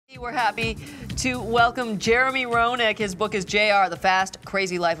We're happy to welcome Jeremy Roenick. His book is JR, The Fast,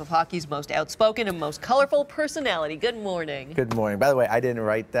 Crazy Life of Hockey's Most Outspoken and Most Colorful Personality. Good morning. Good morning. By the way, I didn't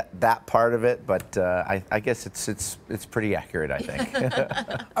write that part of it, but I guess it's pretty accurate, I think.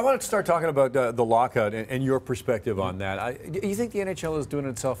 I wanted to start talking about the lockout and your perspective on that. Do you think the NHL is doing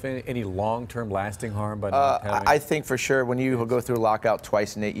itself any long-term lasting harm by not having? I think for sure when you go through a lockout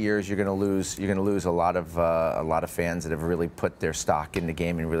twice in 8 years, you're going to lose a lot of fans that have really put their stock in the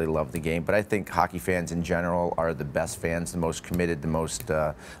game and really love the game. But I think hockey fans in general are the best fans, the most committed, the most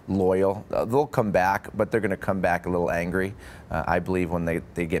loyal. They'll come back, but they're going to come back a little angry. I believe when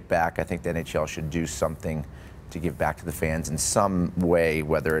they get back, I think the NHL should do something to give back to the fans in some way,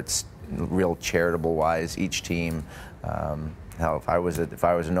 whether it's real charitable wise, each team. Hell, if I was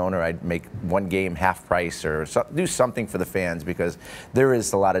an owner, I'd make one game half price or do something for the fans, because there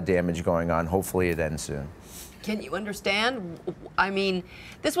is a lot of damage going on. Hopefully it ends soon. Can you understand? I mean,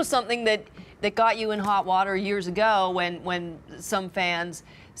 this was something that got you in hot water years ago when some fans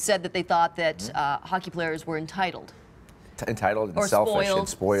said that they thought that hockey players were entitled And or selfish and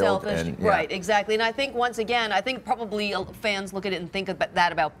spoiled. Selfish, and, yeah. Right, exactly. And I think, once again, I think probably fans look at it and think about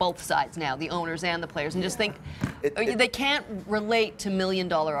that both sides now, the owners and the players, and just think they can't relate to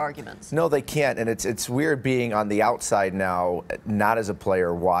million-dollar arguments. No, they can't, and it's weird being on the outside now, not as a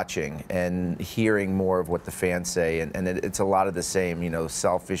player, watching and hearing more of what the fans say, and it's a lot of the same, you know,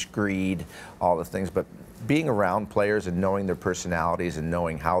 selfish, greed, all the things, but being around players and knowing their personalities and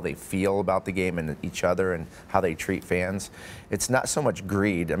knowing how they feel about the game and each other and how they treat fans, it's not so much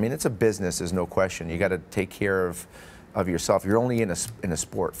greed. I mean, it's a business, there's no question. You got to take care of yourself. You're only in a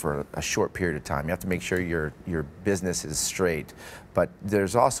sport for a short period of time. You have to make sure your business is straight. But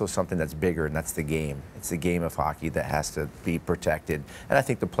there's also something that's bigger, and that's the game. It's the game of hockey that has to be protected. And I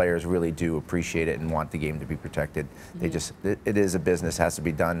think the players really do appreciate it and want the game to be protected. They just, it is a business, has to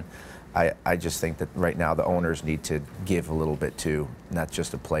be done. I just think that right now the owners need to give a little bit too, not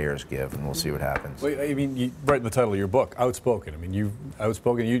just the players give, and we'll see what happens. Well, I mean, you write in the title of your book, Outspoken. I mean,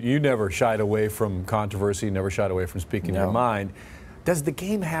 you never shied away from controversy, never shied away from speaking your mind. Does the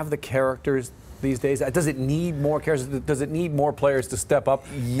game have the characters these days? Does it need more characters? Does it need more players to step up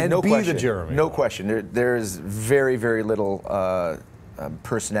and be the Jeremy? No question. There's very, very little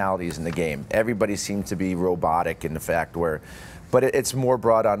personalities in the game. Everybody seems to be robotic in the fact where, but it's more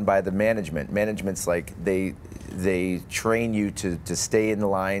brought on by the management. Management's like they train you to stay in the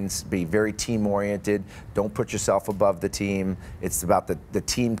lines, be very team oriented, don't put yourself above the team. It's about the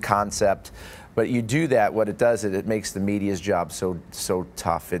team concept. But you do that, what it does is it makes the media's job so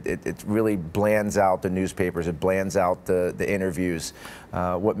tough. It really blands out the newspapers, it blands out the interviews.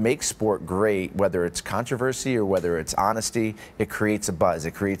 What makes sport great, whether it's controversy or whether it's honesty, it creates a buzz.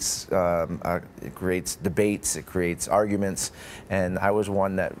 It creates debates, it creates arguments, and I was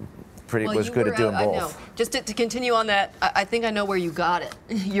one that was good at doing both. I know. Just to continue on that, I think I know where you got it,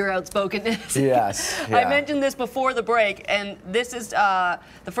 your outspokenness. Yes. Yeah. I mentioned this before the break, and this is the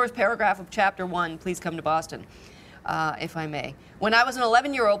first paragraph of Chapter 1, Please Come to Boston, if I may. When I was an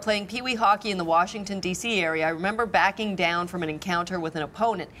 11-year-old playing Pee-wee hockey in the Washington, D.C. area, I remember backing down from an encounter with an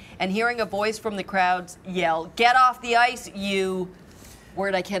opponent and hearing a voice from the crowd yell, "Get off the ice, you,"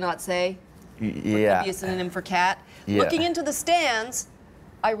 word I cannot say. Yeah. Could be a synonym for cat. Yeah. Looking into the stands,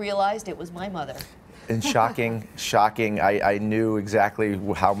 I realized it was my mother. And shocking. I knew exactly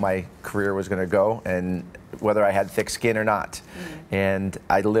how my career was going to go and whether I had thick skin or not. And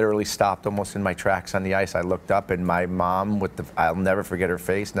I literally stopped almost in my tracks on the ice. I looked up, and my mom, I'll never forget her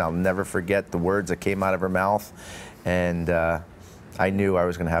face, and I'll never forget the words that came out of her mouth. And I knew I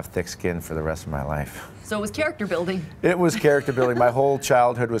was going to have thick skin for the rest of my life. So it was character building. It was character building. My whole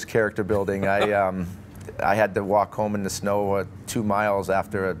childhood was character building. I had to walk home in the snow 2 miles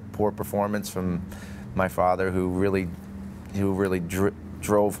after a poor performance from my father, who really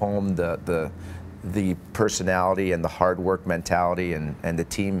drove home the personality and the hard work mentality and the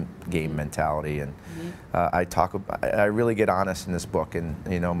team game mentality. And I really get honest in this book, and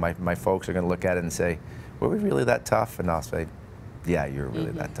you know, my folks are going to look at it and say, "Were we really that tough?" And I'll say, yeah, you're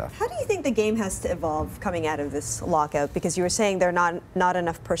really that tough. How do you think the game has to evolve coming out of this lockout? Because you were saying there are not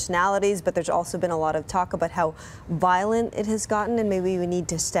enough personalities, but there's also been a lot of talk about how violent it has gotten, and maybe we need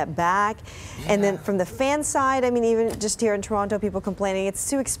to step back. Yeah. And then from the fan side, I mean, even just here in Toronto, people complaining it's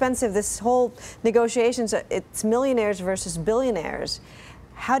too expensive. This whole negotiations, it's millionaires versus billionaires.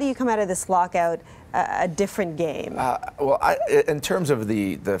 How do you come out of this lockout a different game? Well, in terms of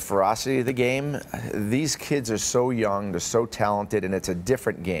the ferocity of the game, these kids are so young, they're so talented, and it's a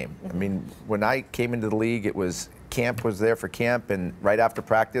different game. I mean, when I came into the league, it was camp was there for camp, and right after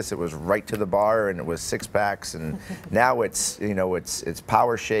practice, it was right to the bar, and it was 6-packs, and now it's, you know, it's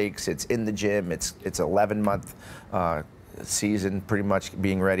power shakes, it's in the gym, it's 11-month season, pretty much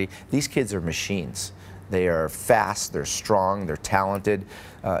being ready. These kids are machines. They are fast, they're strong, they're talented.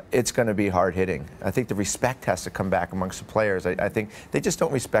 It's going to be hard hitting. I think the respect has to come back amongst the players. I think they just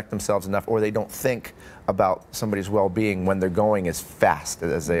don't respect themselves enough, or they don't think about somebody's well-being when they're going as fast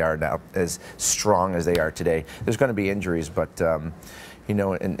as they are now, as strong as they are today. There's going to be injuries, but you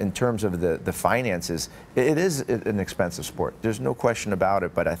know, in terms of the finances, it is an expensive sport. There's no question about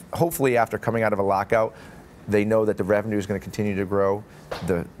it, but hopefully after coming out of a lockout, they know that the revenue is going to continue to grow.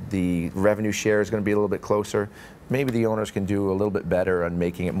 The revenue share is going to be a little bit closer. Maybe the owners can do a little bit better on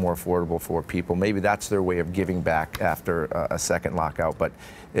making it more affordable for people. Maybe that's their way of giving back after a second lockout. But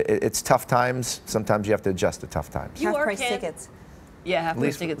it's tough times. Sometimes you have to adjust to tough times. Half-price tickets. Yeah,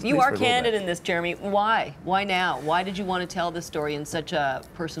 half-price tickets. You are candid in this, Jeremy. Why? Why now? Why did you want to tell this story in such a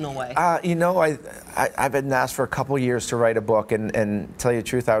personal way? You know, I've been asked for a couple years to write a book, and tell you the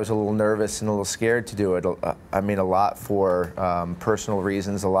truth, I was a little nervous and a little scared to do it. I mean, a lot for personal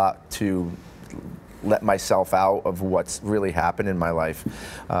reasons, a lot to let myself out of what's really happened in my life.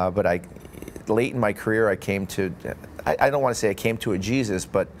 But late in my career, I came to, I don't want to say I came to a Jesus,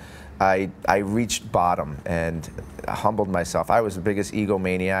 but I reached bottom and humbled myself. I was the biggest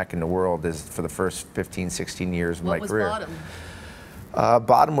egomaniac in the world for the first 15, 16 years of my career. What was bottom?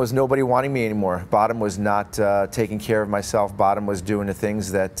 Bottom was nobody wanting me anymore. Bottom was not taking care of myself. Bottom was doing the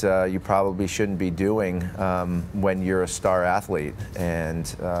things that you probably shouldn't be doing when you're a star athlete.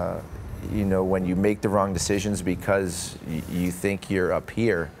 And you know, when you make the wrong decisions because you think you're up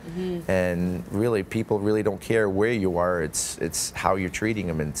here, and really people really don't care where you are. It's how you're treating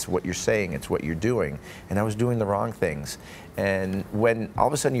them, and it's what you're saying, it's what you're doing. And I was doing the wrong things. And when all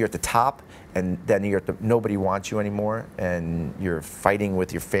of a sudden you're at the top, and then nobody wants you anymore, and you're fighting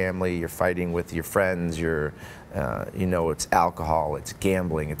with your family, you're fighting with your friends, you know, it's alcohol, it's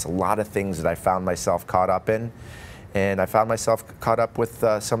gambling, it's a lot of things that I found myself caught up in. And I found myself caught up with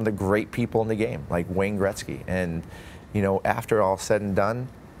some of the great people in the game, like Wayne Gretzky. And, you know, after all said and done,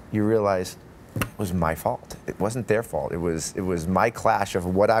 you realize it was my fault. It wasn't their fault. It was my clash of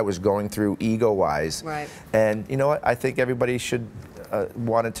what I was going through ego-wise. Right. And you know what? I think everybody should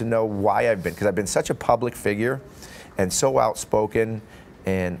wanted to know why because I've been such a public figure and so outspoken.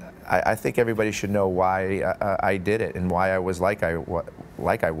 And I think everybody should know why I did it and why I was like I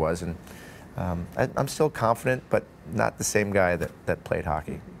was. And I'm still confident, but not the same guy that played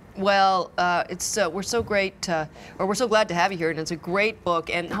hockey. Well, we're so we're so glad to have you here, and it's a great book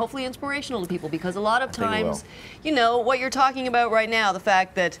and hopefully inspirational to people, because a lot of times, you know, what you're talking about right now, the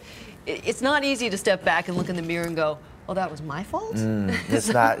fact that it's not easy to step back and look in the mirror and go, oh, that was my fault? It's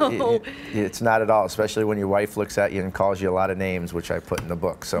not. It's not at all, especially when your wife looks at you and calls you a lot of names, which I put in the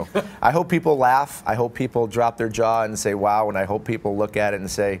book. So I hope people laugh. I hope people drop their jaw and say, wow, and I hope people look at it and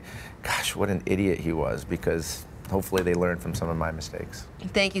say, gosh, what an idiot he was, because hopefully they learn from some of my mistakes.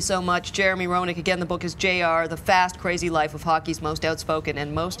 Thank you so much, Jeremy Roenick. Again, the book is JR, The Fast, Crazy Life of Hockey's Most Outspoken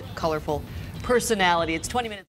and Most Colorful Personality. It's 20 minutes.